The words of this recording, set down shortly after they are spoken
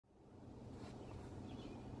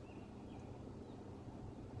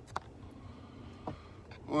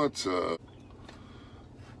What's up?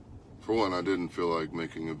 For one, I didn't feel like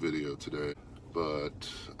making a video today, but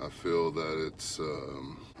I feel that it's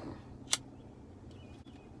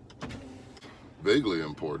vaguely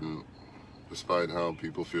important, despite how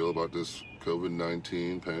people feel about this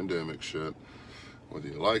COVID-19 pandemic shit. Whether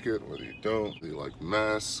you like it, whether you don't, whether you like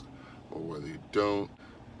masks, or whether you don't,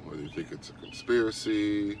 whether you think it's a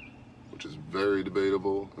conspiracy, which is very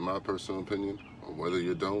debatable in my personal opinion, or whether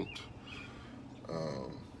you don't.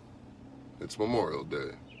 It's Memorial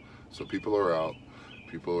Day, so people are out.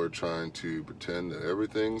 People are trying to pretend that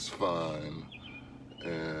everything's fine,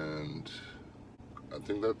 and I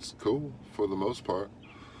think that's cool for the most part.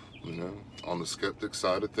 You know, on the skeptic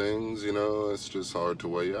side of things, you know, it's just hard to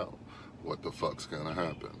weigh out what the fuck's gonna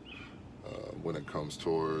happen when it comes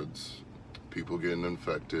towards people getting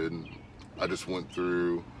infected. I just went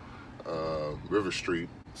through RiverStreet,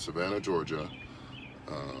 Savannah, Georgia.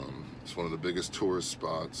 It's one of the biggest tourist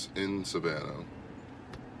spots in Savannah.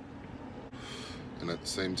 And at the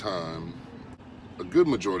same time, a good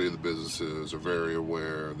majority of the businesses are very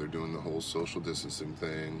aware. They're doing the whole social distancing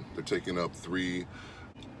thing. They're taking up 3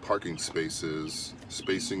 parking spaces,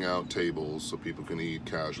 spacing out tables so people can eat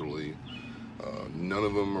casually. None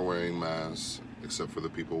of them are wearing masks except for the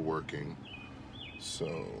people working.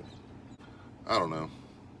 So, I don't know.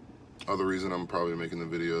 Other reason I'm probably making the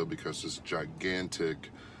video because this gigantic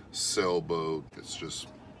sailboat, it's just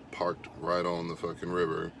parked right on the fucking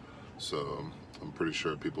river. So I'm pretty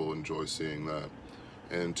sure people enjoy seeing that.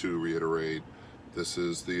 And to reiterate, this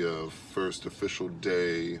is the first official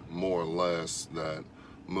day, more or less, that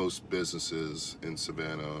most businesses in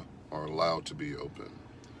Savannah are allowed to be open.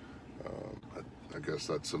 I guess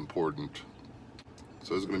that's important.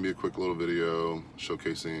 So this is going to be a quick little video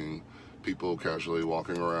showcasing people casually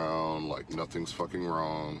walking around like nothing's fucking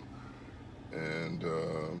wrong. And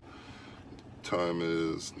time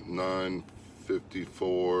is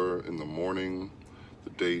 9:54 in the morning. The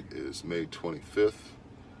date is May 25th.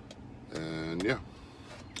 And yeah,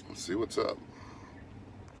 let's see what's up.